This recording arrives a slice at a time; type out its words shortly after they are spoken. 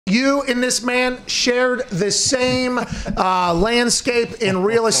you and this man shared the same landscape in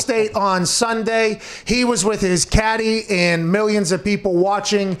real estate on Sunday. He was with his caddy and millions of people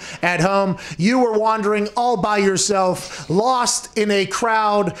watching at home. You were wandering all by yourself, lost in a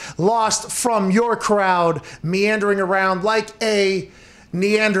crowd, lost from your crowd, meandering around like a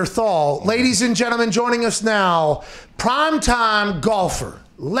Neanderthal. Ladies and gentlemen, joining us now, primetime golfer,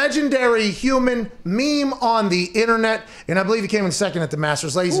 legendary human, meme on the internet, and I believe he came in second at the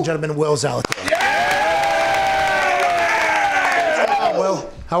Masters. Ladies and gentlemen, Will Zalatoris. Yeah! Will,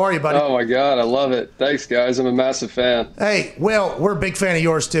 how are you, buddy? Oh my God, I love it. Thanks, guys. I'm a massive fan. Hey, Will, we're a big fan of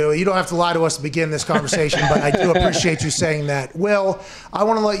yours too. You don't have to lie to us to begin this conversation, but I do appreciate you saying that. Will, I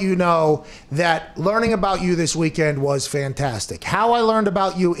want to let you know that learning about you this weekend was fantastic. How I learned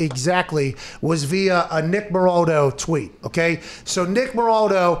about you exactly was via a Nick Maroto tweet, okay? So Nick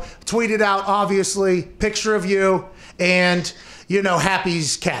Maroto tweeted out, obviously, picture of you and, you know,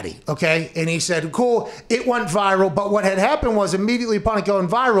 Happy's caddy, okay? And he said, cool, it went viral, but what had happened was immediately upon it going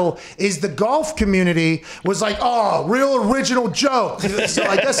viral is the golf community was like, oh, real original joke. So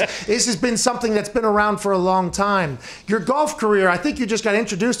I guess this has been something that's been around for a long time. Your golf career, I think you just got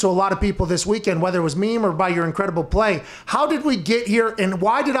introduced to a lot of people this weekend, whether it was meme or by your incredible play. How did we get here, and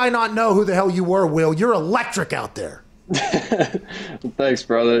why did I not know who the hell you were, Will? You're electric out there. Thanks,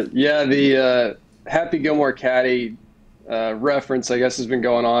 brother. Yeah, the Happy Gilmore caddy reference, I guess, has been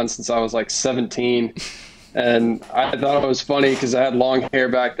going on since I was like 17. And I thought it was funny because I had long hair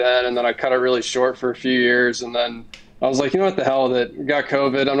back then, and then I cut it really short for a few years. And then I was like, you know what the hell, that got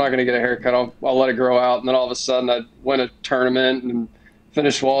COVID. I'm not going to get a haircut. I'll let it grow out. And then all of a sudden I went a tournament and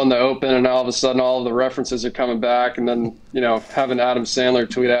finished well in the Open. And all of a sudden all of the references are coming back. And then, you know, having Adam Sandler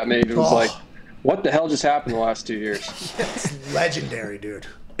tweet at me, it was like, what the hell just happened the last 2 years? It's legendary, dude.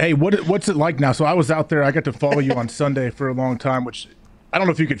 Hey, what's it like now? So I was out there. I got to follow you on Sunday for a long time, which I don't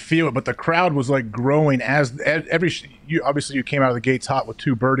know if you could feel it, but the crowd was like growing as obviously you came out of the gates hot with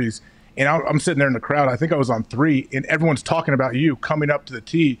 2 birdies, and I'm sitting there in the crowd. I think I was on 3, and everyone's talking about you coming up to the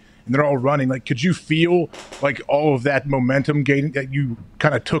tee, and they're all running. Like, could you feel like all of that momentum gain that you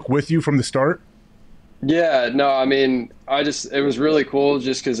kind of took with you from the start? Yeah, no, I mean, it was really cool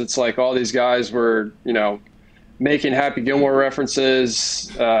just because it's like all these guys were, you know, making Happy Gilmore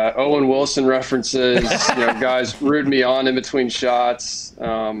references, Owen Wilson references, you know, guys rooting me on in between shots.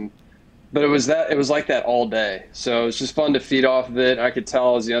 But it was like that all day. So it was just fun to feed off of it. I could tell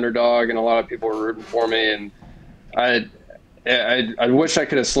I was the underdog, and a lot of people were rooting for me. And I wish I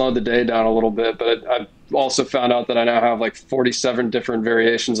could have slowed the day down a little bit, but I also found out that I now have like 47 different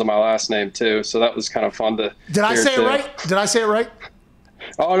variations of my last name too. So that was kind of fun to Did I say it right? Did I say it right?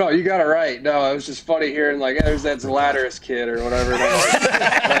 Oh, no, you got it right. No, it was just funny hearing, like, hey, there's that Zalatoris kid or whatever.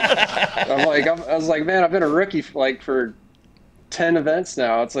 I was like, man, I've been a rookie for 10 events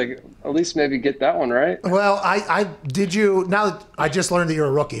now. It's like, at least maybe get that one right. Well, now I just learned that you're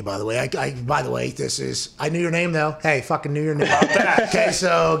a rookie, by the way. I knew your name, though. Hey, fucking knew your name. Okay,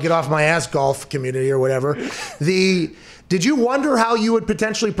 so get off my ass, golf community or whatever. Did you wonder how you would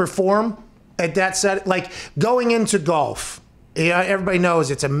potentially perform at that set? Like, going into golf, yeah, everybody knows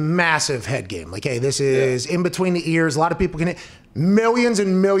it's a massive head game. Like, hey, this is in between the ears. A lot of people can hit. Millions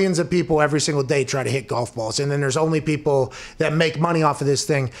and millions of people every single day try to hit golf balls. And then there's only people that make money off of this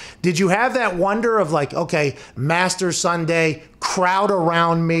thing. Did you have that wonder of like, okay, Masters Sunday, crowd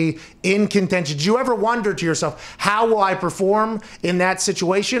around me, in contention? Did you ever wonder to yourself, how will I perform in that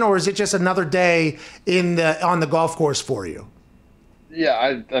situation? Or is it just another day on the golf course for you?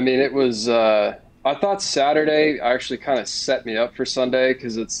 Yeah, I mean, it was... I thought Saturday actually kind of set me up for Sunday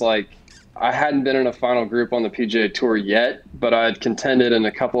because it's like I hadn't been in a final group on the PGA Tour yet, but I had contended in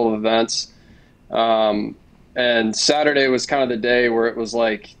a couple of events. And Saturday was kind of the day where it was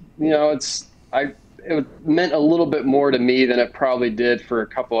like, you know, it meant a little bit more to me than it probably did for a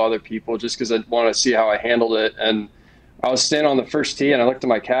couple other people just because I wanted to see how I handled it. And I was standing on the first tee and I looked at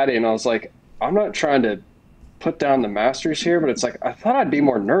my caddy and I was like, I'm not trying to put down the Masters here, but it's like I thought I'd be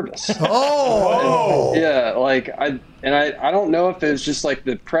more nervous. Yeah, like I don't know if it was just like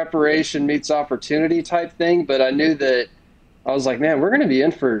the preparation meets opportunity type thing, but I knew that I was like, man, we're going to be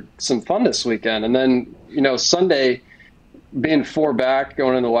in for some fun this weekend. And then, you know, Sunday being 4 back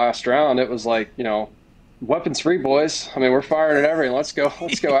going in the last round, it was like, you know, weapons free, boys. I mean, we're firing at everything. Let's go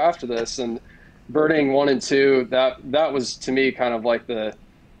after this. And birding 1 and 2, that was to me kind of like the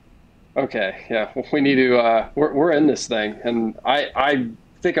okay, yeah, we need to, we're in this thing. And I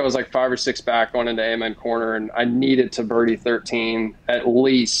think I was like 5 or 6 back going into Amen Corner, and I needed to birdie 13 at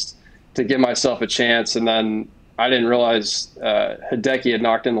least to give myself a chance. And then I didn't realize Hideki had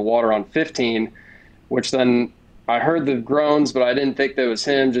knocked in the water on 15, which then I heard the groans, but I didn't think that was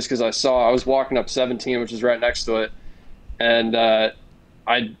him just because I was walking up 17, which is right next to it. And I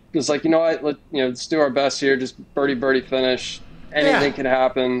was like, you know what, let's do our best here. Just birdie finish. Anything can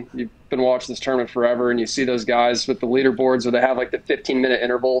happen. You've been watching this tournament forever, and you see those guys with the leaderboards where they have like the 15-minute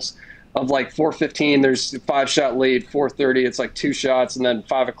intervals of like 4:15, there's a 5-shot lead, 4:30, it's like 2 shots, and then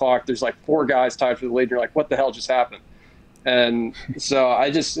 5 o'clock, there's like 4 guys tied for the lead, and you're like, what the hell just happened? And so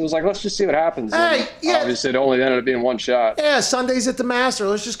it was like, let's just see what happens. Hey, yeah. Obviously, it only ended up being 1 shot. Yeah, Sunday's at the Master.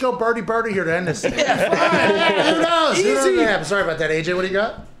 Let's just go birdie here to end this thing. Yeah, who knows? Easy. Who knows what happens? Sorry about that, AJ. What do you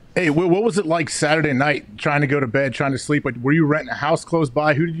got? Hey, what was it like Saturday night trying to go to bed, trying to sleep? Were you renting a house close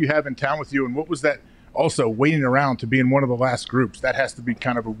by? Who did you have in town with you? And what was that also waiting around to be in one of the last groups? That has to be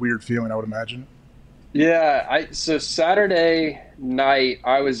kind of a weird feeling, I would imagine. Yeah, so Saturday night,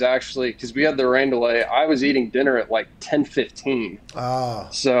 I was actually, because we had the rain delay, I was eating dinner at like 10:15. Oh.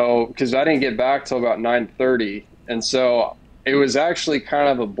 So, because I didn't get back till about 9:30. And so it was actually kind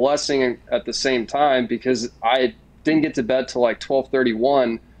of a blessing at the same time because I didn't get to bed till like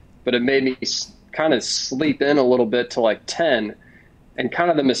 12:31, but it made me kind of sleep in a little bit till like 10. And kind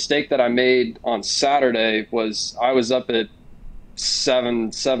of the mistake that I made on Saturday was I was up at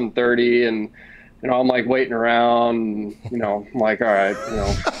 7:30, and I'm like waiting around, and, I'm like, all right,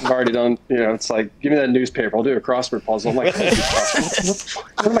 I've already done, it's like, give me that newspaper, I'll do a crossword puzzle. I'm like,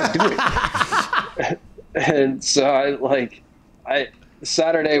 what am I doing? And so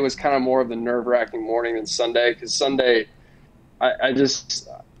Saturday was kind of more of the nerve-wracking morning than Sunday, because Sunday, I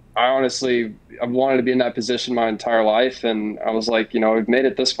honestly, I've wanted to be in that position my entire life, and I was like, we've made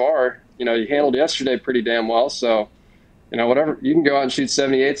it this far. You handled yesterday pretty damn well, so, whatever, you can go out and shoot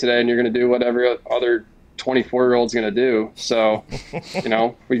 78 today, and you're going to do whatever other 24-year-old's going to do. So,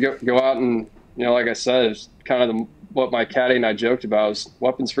 we go out and, like I said, it's kind of what my caddy and I joked about was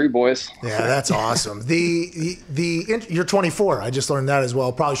weapons free, boys. Yeah, that's awesome. You're 24. I just learned that as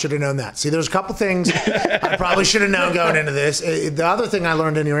well. Probably should have known that. See, there's a couple things I probably should have known going into this. The other thing I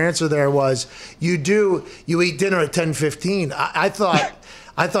learned in your answer there was you eat dinner at 10:15.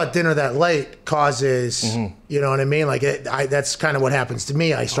 I thought dinner that late causes, you know what I mean? Like that's kind of what happens to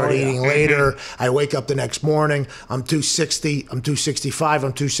me. I start eating later. I wake up the next morning. I'm 260. I'm 265.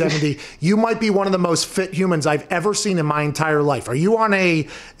 I'm 270. You might be one of the most fit humans I've ever seen in my entire life. Are you on a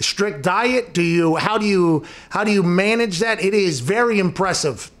strict diet? How do you manage that? It is very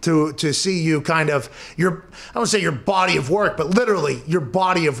impressive to see you kind of I don't want to say your body of work, but literally your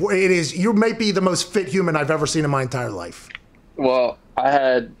body of work. You may be the most fit human I've ever seen in my entire life. Well, I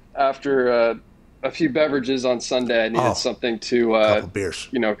had, after a few beverages on Sunday, I needed something to, couple beers.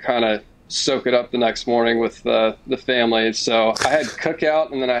 kind of soak it up the next morning with the family. So I had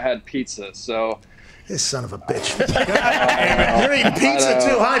cookout, and then I had pizza. So this son of a bitch. You're eating pizza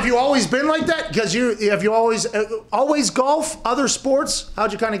too, huh? Have you always been like that? Because have you always golf, other sports?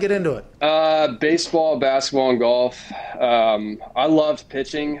 How'd you kind of get into it? Baseball, basketball, and golf. I loved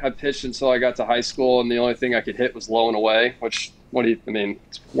pitching. I pitched until I got to high school, and the only thing I could hit was low and away, which,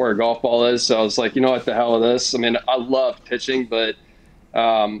 it's where a golf ball is. So I was like, what the hell is this? I loved pitching, but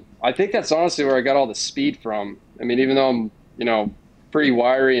I think that's honestly where I got all the speed from. Even though I'm, pretty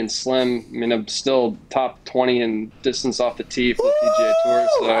wiry and slim, I'm still top 20 in distance off the tee for the PGA Tour.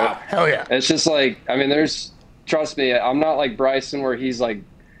 So wow. Hell yeah. It's just like, trust me, I'm not like Bryson where he's like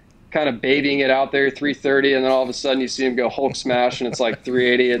kind of babying it out there 330, and then all of a sudden you see him go Hulk smash and it's like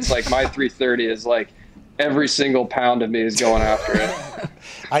 380. It's like my 330 is like every single pound of me is going after it.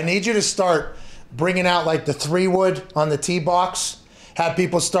 I need you to start bringing out like the 3-wood on the tee box. Have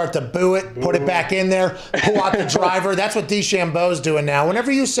people start to boo it, put it back in there, pull out the driver. That's what DeChambeau's doing now.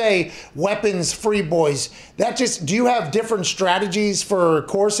 Whenever you say weapons free, boys, do you have different strategies for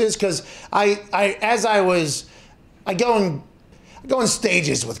courses? Because I go in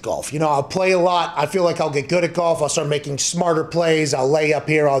stages with golf. I'll play a lot. I feel like I'll get good at golf. I'll start making smarter plays. I'll lay up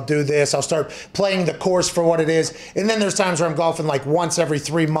here. I'll do this. I'll start playing the course for what it is. And then there's times where I'm golfing like once every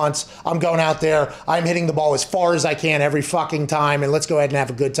 3 months. I'm going out there. I'm hitting the ball as far as I can every fucking time. And let's go ahead and have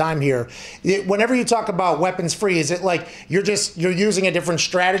a good time here. Whenever you talk about weapons free, is it like you're using a different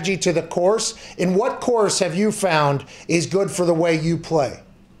strategy to the course? And what course have you found is good for the way you play?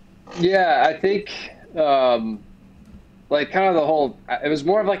 Yeah, I think like kind of it was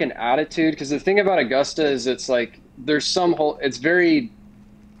more of like an attitude, because the thing about Augusta is it's like there's some hole, it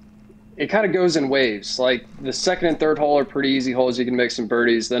kind of goes in waves. Like the second and third hole are pretty easy holes, you can make some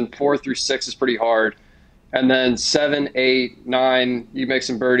birdies. Then 4 through 6 is pretty hard. And then 7, 8, 9, you make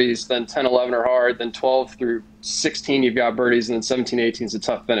some birdies. Then 10, 11 are hard. Then 12 through 16, you've got birdies. And then 17, 18 is a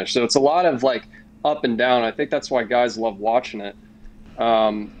tough finish. So it's a lot of like up and down. I think that's why guys love watching it.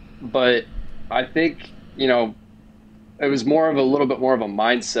 But I think, it was more of a little bit more of a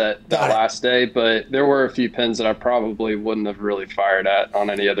mindset that last day, but there were a few pins that I probably wouldn't have really fired at on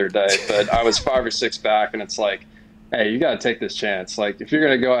any other day. But I was 5 or 6 back, and it's like, hey, you got to take this chance. Like, if you're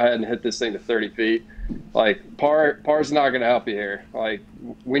going to go ahead and hit this thing to 30 feet, like, par's not going to help you here. Like,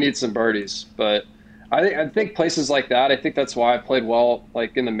 we need some birdies. But I think places like that, I think that's why I played well,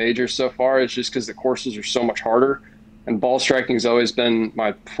 like, in the majors so far, is just because the courses are so much harder, and ball striking has always been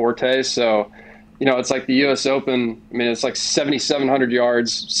my forte. So, you know, it's like the U.S. Open. I mean, it's like 7,700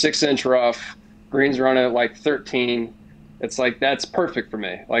 yards, 6-inch rough, greens run at like 13. It's like, that's perfect for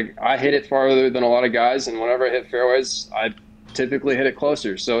me. Like, I hit it farther than a lot of guys, and whenever I hit fairways, I typically hit it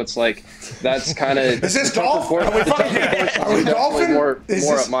closer. So it's like, that's kind of. Is this golf? Are we golfing? More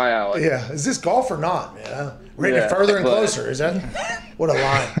up my alley. Yeah. Is this golf or not, man? We're hitting it further and closer. Is that? What a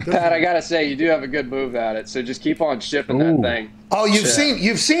line. Pat, I gotta say, you do have a good move at it. So just keep on shipping that thing. Oh, you've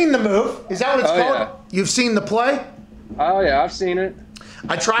seen the move? Is that what it's called? Yeah. You've seen the play? Oh yeah, I've seen it.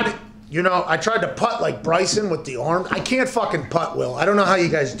 I tried to putt like Bryson with the arm. I can't fucking putt, Will. I don't know how you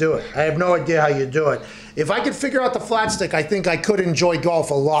guys do it. I have no idea how you do it. If I could figure out the flat stick, I think I could enjoy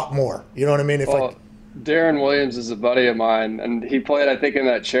golf a lot more. You know what I mean? Darren Williams is a buddy of mine, and he played, I think, in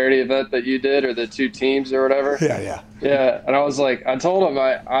that charity event that you did, or the 2 teams or whatever. Yeah. Yeah, and I was like, I told him,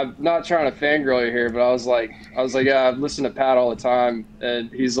 I'm not trying to fangirl you here, but I was like, yeah, I've listened to Pat all the time, and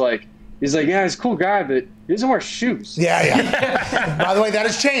he's like, yeah, he's a cool guy, but he doesn't wear shoes. Yeah. By the way, that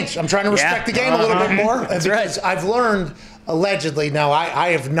has changed. I'm trying to respect the game a little bit more. That's because I've learned, allegedly, now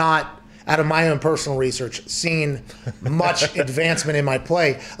I have not, out of my own personal research, seen much advancement in my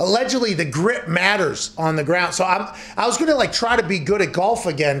play. Allegedly, the grip matters on the ground. So I was going to like try to be good at golf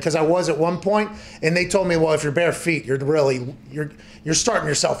again, because I was at one point, and they told me, well, if you're bare feet, you're starting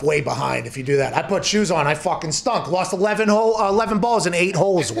yourself way behind if you do that. I put shoes on, I fucking stunk. Lost 11 balls in 8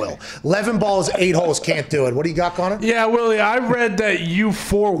 holes, Will. 11 balls, 8 holes, can't do it. What do you got, Connor? Yeah, Willie, I read that you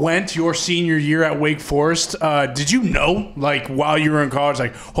forewent your senior year at Wake Forest. Did you know, like, while you were in college,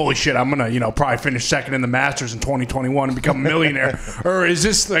 like, holy shit, I'm going to, probably finish second in the Masters in 2021 and become a millionaire? Or is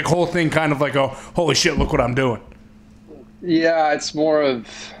this, like, whole thing kind of like, oh, holy shit, look what I'm doing? Yeah, it's more of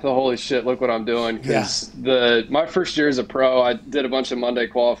the holy shit, look what I'm doing. Because my first year as a pro, I did a bunch of Monday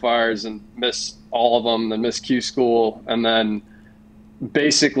qualifiers and missed all of them, and missed Q school. And then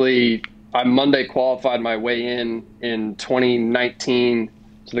basically I Monday qualified my way in 2019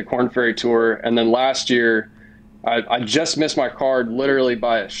 to the Korn Ferry Tour. And then last year, I just missed my card literally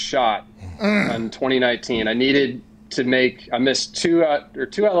by a shot in 2019. I missed two out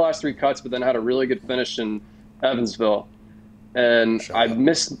of the last 3 cuts, but then had a really good finish in Evansville. And I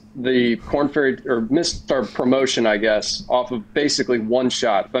missed the Korn Ferry, or missed our promotion, I guess, off of basically 1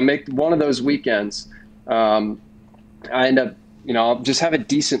 shot. If I make one of those weekends, I end up, I'll just have a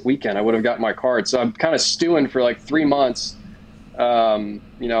decent weekend. I would have got my card. So I'm kind of stewing for like 3 months.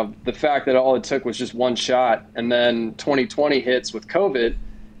 The fact that all it took was just 1 shot, and then 2020 hits with COVID,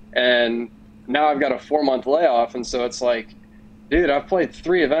 and now I've got a 4-month layoff. And so it's like, dude, I've played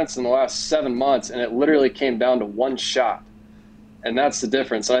 3 events in the last 7 months, and it literally came down to 1 shot. And that's the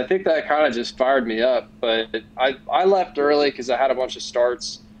difference. And I think that kind of just fired me up. But I left early because I had a bunch of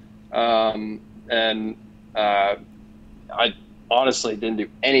starts. I honestly didn't do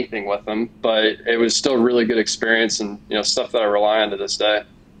anything with them. But it was still a really good experience, and stuff that I rely on to this day.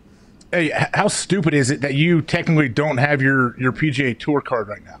 Hey, how stupid is it that you technically don't have your PGA Tour card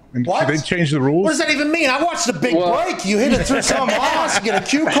right now? And what? Should they change the rules? What does that even mean? I watched the big break. You hit it through some ass, you get a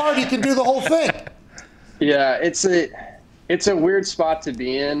Q card, you can do the whole thing. Yeah, it's a weird spot to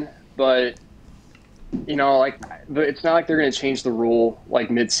be in, but it's not like they're going to change the rule like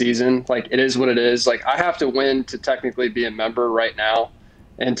mid-season. Like, it is what it is. Like, I have to win to technically be a member right now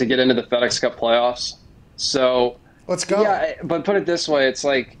and to get into the FedEx Cup playoffs. So let's go. Yeah, but put it this way, it's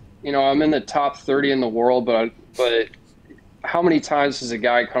like, I'm in the top 30 in the world, but how many times has a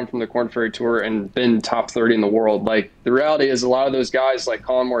guy come from the Korn Ferry Tour and been top 30 in the world? Like, the reality is, a lot of those guys, like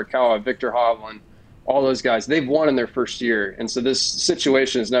Colin Morikawa, Victor Hovland, all those guys, they've won in their first year. And so this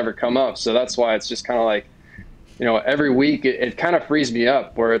situation has never come up. So that's why it's just kind of like, every week it kind of frees me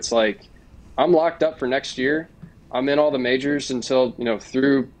up, where it's like, I'm locked up for next year. I'm in all the majors until,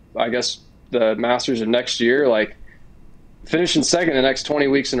 through, I guess, the Masters of next year. Like, finishing second the next 20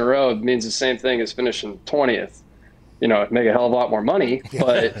 weeks in a row means the same thing as finishing 20th. Make a hell of a lot more money,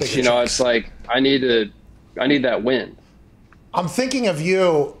 but it's like, I need that win. I'm thinking of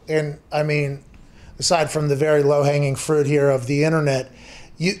you, and I mean, aside from the very low-hanging fruit here of the internet,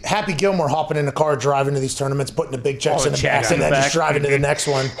 Happy Gilmore hopping in the car, driving to these tournaments, putting the big checks in the back, and then just driving to the next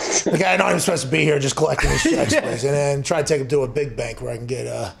one. The guy, not even supposed to be here, just collecting his checks, please. And then try to take him to a big bank where I can get,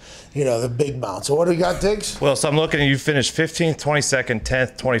 the big amount. So what do we got, Diggs? Well, so I'm looking at you finished 15th, 22nd,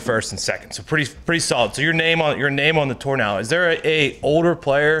 10th, 21st, and 2nd. So pretty solid. So your name on the tour now. Is there a older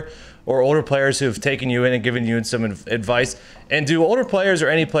player or older players who have taken you in and given you some advice? And do older players or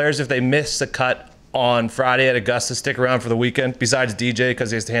any players, if they miss the cut on Friday at Augusta, stick around for the weekend besides DJ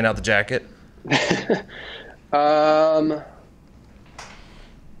because he has to hand out the jacket?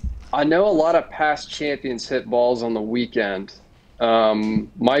 I know a lot of past champions hit balls on the weekend.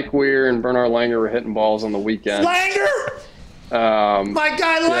 Mike Weir and Bernard Langer were hitting balls on the weekend. Langer! My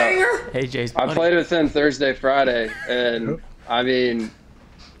guy Langer! Hey, Jason. I played with him Thursday, Friday, and I mean,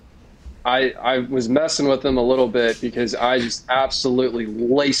 I was messing with him a little bit because I just absolutely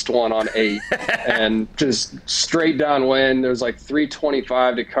laced one on 8 and just straight downwind. There was like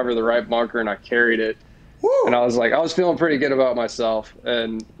 325 to cover the right bunker, and I carried it. Woo. And I was feeling pretty good about myself.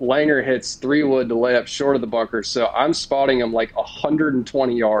 And Langer hits 3-wood to lay up short of the bunker, so I'm spotting him like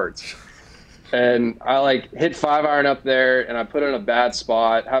 120 yards. And I hit 5-iron up there, and I put it in a bad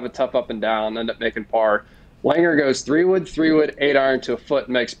spot, have a tough up and down, end up making par. Langer goes 3-wood, 8-iron to a foot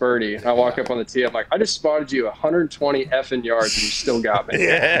and makes birdie. And I walk up on the tee. I'm like, I just spotted you 120 effing yards and you still got me.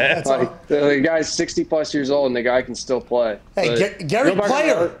 Yeah, the guy's 60-plus years old and the guy can still play. Hey, Gary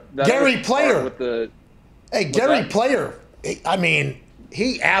Player. Gary Player. I mean,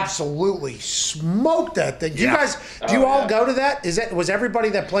 he absolutely smoked that thing. Do you guys? Do you all go to that? Was everybody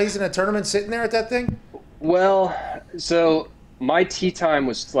that plays in a tournament sitting there at that thing? Well, so my tee time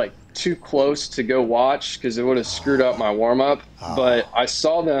was too close to go watch because it would have screwed up my warm-up. But I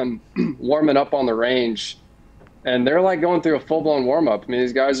saw them warming up on the range, and they're going through a full-blown warm-up. I mean,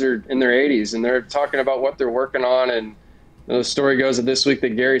 these guys are in their 80s, and they're talking about what they're working on. And the story goes that this week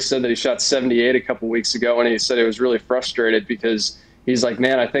that Gary said that he shot 78 a couple weeks ago, and he said he was really frustrated because he's like,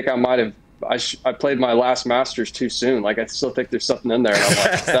 man, I think I might have I played my last Masters too soon. I still think there's something in there. And I'm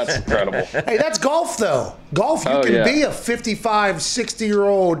like, that's incredible. Hey, that's golf, though. Golf, you can be a 55,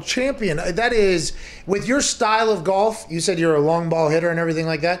 60-year-old champion. That is, with your style of golf, you said you're a long ball hitter and everything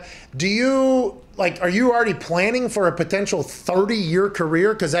like that. Do you, are you already planning for a potential 30-year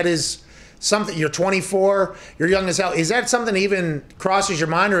career? Because that is something, you're 24, you're young as hell. Is that something that even crosses your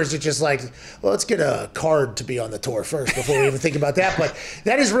mind, or is it just let's get a card to be on the tour first before we even think about that? But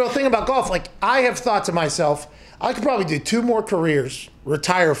that is the real thing about golf. I have thought to myself, I could probably do 2 more careers,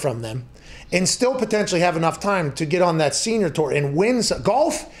 retire from them, and still potentially have enough time to get on that senior tour and win.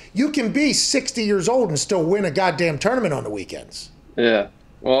 Golf, you can be 60 years old and still win a goddamn tournament on the weekends. Yeah.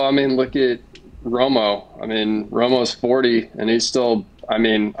 Well, I mean, look at Romo. I mean, Romo's 40, and he's still – I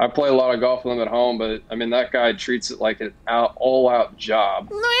mean, I play a lot of golf with him at home, but, I mean, that guy treats it like an all-out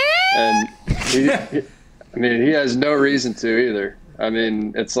job. And, he has no reason to either. I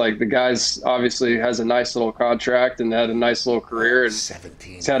mean, it's the guy's obviously has a nice little contract and had a nice little career. And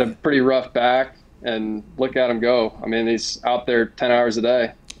 17. He's had a pretty rough back, and look at him go. I mean, he's out there 10 hours a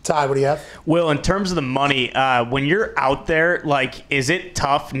day. Ty, what do you have? Will, in terms of the money, when you're out there, is it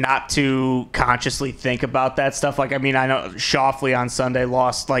tough not to consciously think about that stuff? I mean, I know Shoffley on Sunday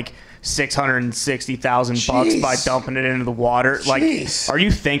lost $660,000 by dumping it into the water. Are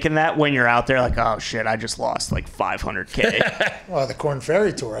you thinking that when you're out there, oh shit, I just lost $500K? Well, the Corn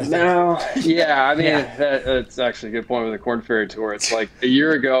Ferry Tour, I think. No, yeah, I mean, that's actually a good point with the Corn Ferry Tour. It's a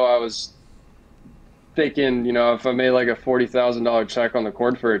year ago I was thinking, if I made a $40,000 check on the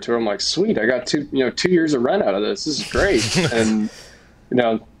Corn Ferry Tour, I'm like, sweet, I got 2 years of rent out of this. This is great. And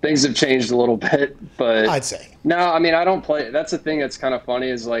things have changed a little bit, but I'd say no. I mean, I don't play. That's the thing that's kind of funny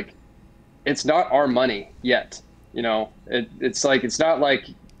is it's not our money yet. It's not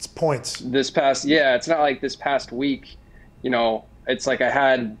it's points. It's not like this past week. It's I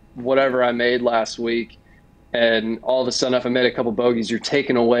had whatever I made last week. And all of a sudden, if I made a couple bogeys, you're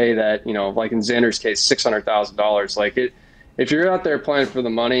taking away that, in Xander's case, $600,000. If you're out there playing for the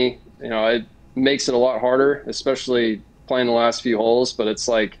money, it makes it a lot harder, especially playing the last few holes. But it's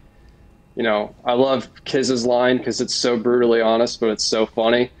I love Kiz's line because it's so brutally honest, but it's so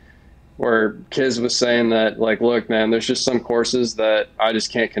funny. Where Kiz was saying that, look, man, there's just some courses that I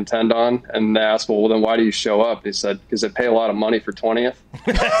just can't contend on. And they asked, well, then why do you show up? He said, because they pay a lot of money for 20th.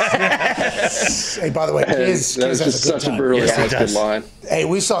 Hey, by the way, Kiz that's has just a good such time. a brutally honest good line. Hey,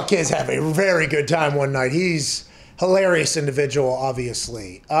 we saw Kiz have a very good time one night. He's hilarious individual,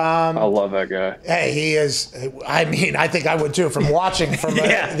 obviously. I love that guy. Hey, he is. I mean, I think I would too. From watching, he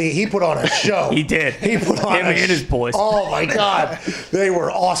put on a show. He did. He put on him and his boys. Oh my God, they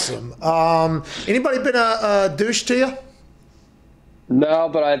were awesome. Anybody been a douche to you? No,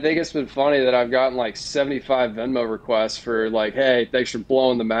 but I think it's been funny that I've gotten like 75 Venmo requests for like, hey, thanks for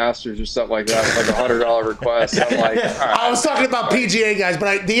blowing the Masters or something like that. It's like $100 request. I'm like, all right. I was talking about PGA guys,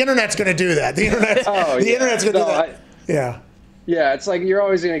 but the internet's going to do that. The internet's going to do that. Yeah. Yeah, it's like you're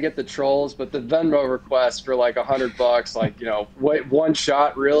always going to get the trolls, but the Venmo request for like $100, like, wait, one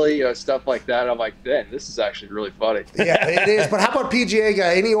shot, really, stuff like that. I'm like, man, this is actually really funny. Yeah, it is. But how about PGA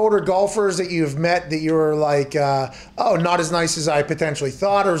guy? Any older golfers that you've met that you were like, oh, not as nice as I potentially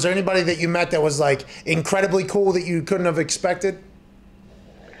thought? Or is there anybody that you met that was like incredibly cool that you couldn't have expected?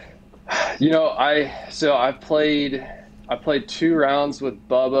 I played 2 rounds with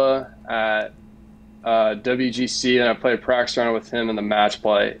Bubba at WGC, and I played a practice round with him in the match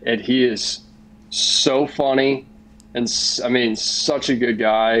play, and he is so funny and such a good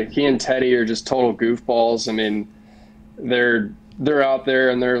guy. He and Teddy are just total goofballs. I mean, they're out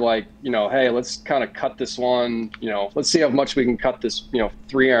there and they're like, hey, let's kind of cut this one, let's see how much we can cut this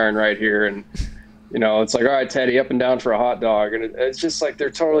 3-iron right here, and it's like, all right, Teddy, up and down for a hot dog, and it's just like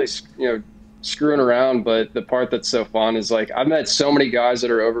they're totally screwing around. But the part that's so fun is like I've met so many guys that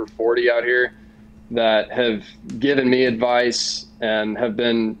are over 40 out here that have given me advice and have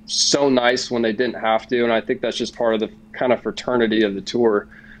been so nice when they didn't have to. And I think that's just part of the kind of fraternity of the tour.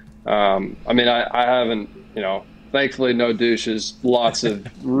 I haven't, thankfully no douches, lots of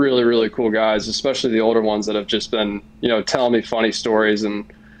really, really cool guys, especially the older ones that have just been, telling me funny stories, and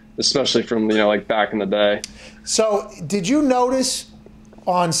especially from, like back in the day. So did you notice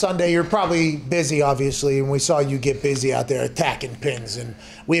on Sunday, you're probably busy, obviously, and we saw you get busy out there attacking pins, and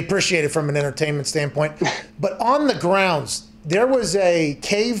we appreciate it from an entertainment standpoint. But on the grounds, there was a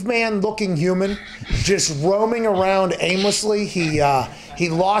caveman-looking human just roaming around aimlessly. He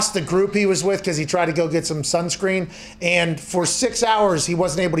lost the group he was with because he tried to go get some sunscreen, and for 6 hours he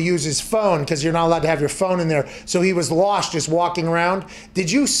wasn't able to use his phone because you're not allowed to have your phone in there. So he was lost just walking around.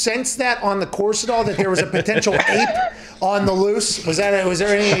 Did you sense that on the course at all, that there was a potential ape on the loose? Was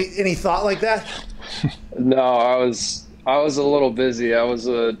there any thought like that? No, I was a little busy. I was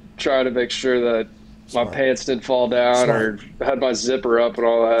trying to make sure that my pants didn't fall down or had my zipper up and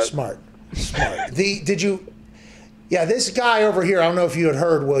all that. Smart. Yeah, this guy over here, I don't know if you had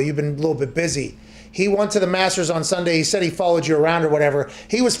heard, Will, you've been a little bit busy. He went to the Masters on Sunday. He said he followed you around or whatever.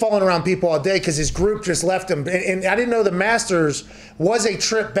 He was following around people all day because his group just left him. And I didn't know the Masters was a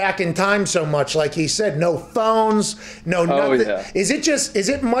trip back in time so much. Like he said, no phones, no nothing. Yeah. Is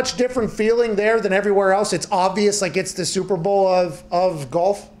it much different feeling there than everywhere else? It's obvious like it's the Super Bowl of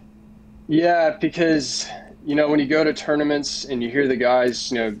golf? Yeah, because when you go to tournaments and you hear the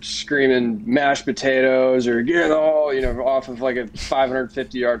guys, screaming mashed potatoes or get all, off of like a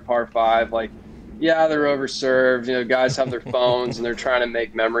 550-yard par 5, like, yeah, they're overserved. Guys have their phones and they're trying to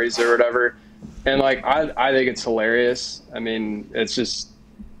make memories or whatever. And like, I think it's hilarious. I mean, it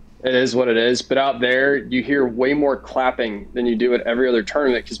is what it is. But out there, you hear way more clapping than you do at every other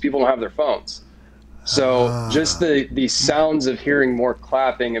tournament because people don't have their phones. So just the sounds of hearing more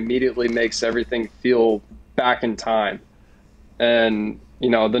clapping immediately makes everything feel back in time. And the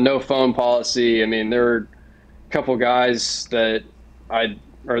no phone policy, I mean, there were a couple guys that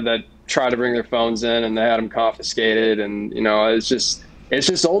try to bring their phones in and they had them confiscated, and it's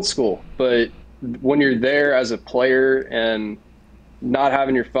just old school. But when you're there as a player and not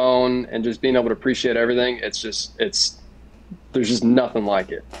having your phone and just being able to appreciate everything, there's just nothing like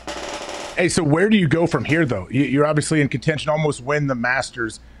it. Hey, so where do you go from here though? You're obviously in contention, almost win the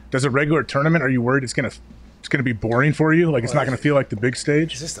Masters. Does a regular tournament, are you worried it's gonna be boring for you? Like it's not gonna feel like the big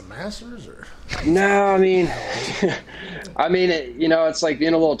stage? Is this the Masters or? No, I mean, it's like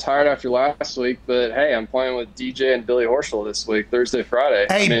being a little tired after last week, but hey, I'm playing with DJ and Billy Horschel this week, Thursday, Friday.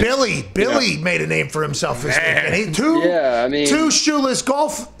 Hey, Billy made a name for himself this week. Two shoeless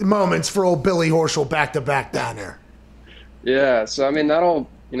golf moments for old Billy Horschel back to back down there. Yeah, so I mean that'll,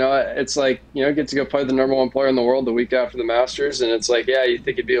 it's like, get to go play the #1 player in the world the week after the Masters, and it's like, yeah, you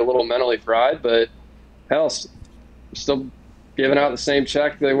think it'd be a little mentally fried, but hell, still giving out the same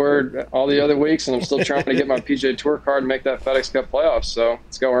check they were all the other weeks, and I'm still trying to get my PGA Tour card and make that FedEx Cup playoffs, so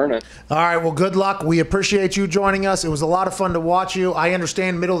let's go earn it. All right, well, good luck. We appreciate you joining us. It was a lot of fun to watch you. I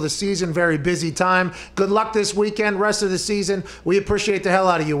understand middle of the season, very busy time. Good luck this weekend, rest of the season. We appreciate the hell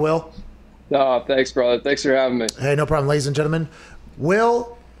out of you, Will. Oh, thanks, brother. Thanks for having me. Hey, no problem, ladies and gentlemen.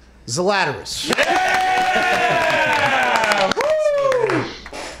 Will Zalatoris. Yeah! Woo!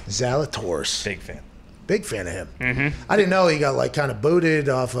 Zalatoris. Big fan. Big fan of him. I didn't know he got like kind of booted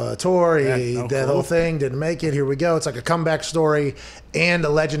off a tour. That whole thing didn't make it. Here we go. It's like a comeback story and a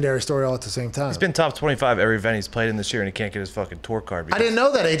legendary story all at the same time. He's been top 25 every event he's played in this year, and he can't get his fucking tour card. I didn't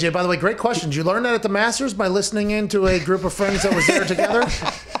know that, AJ. By the way, great question. Did you learn that at the Masters by listening in to a group of friends that was there together?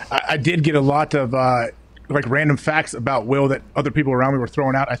 I did get a lot of like random facts about Will that other people around me were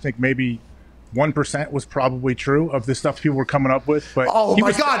throwing out. I think maybe 1% was probably true of the stuff people were coming up with. But oh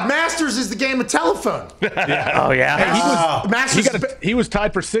my God, Masters is the game of telephone. Oh yeah. Masters. He was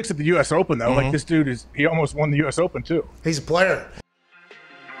tied for 6th at the U.S. Open though. Like this dude he almost won the U.S. Open too. He's a player.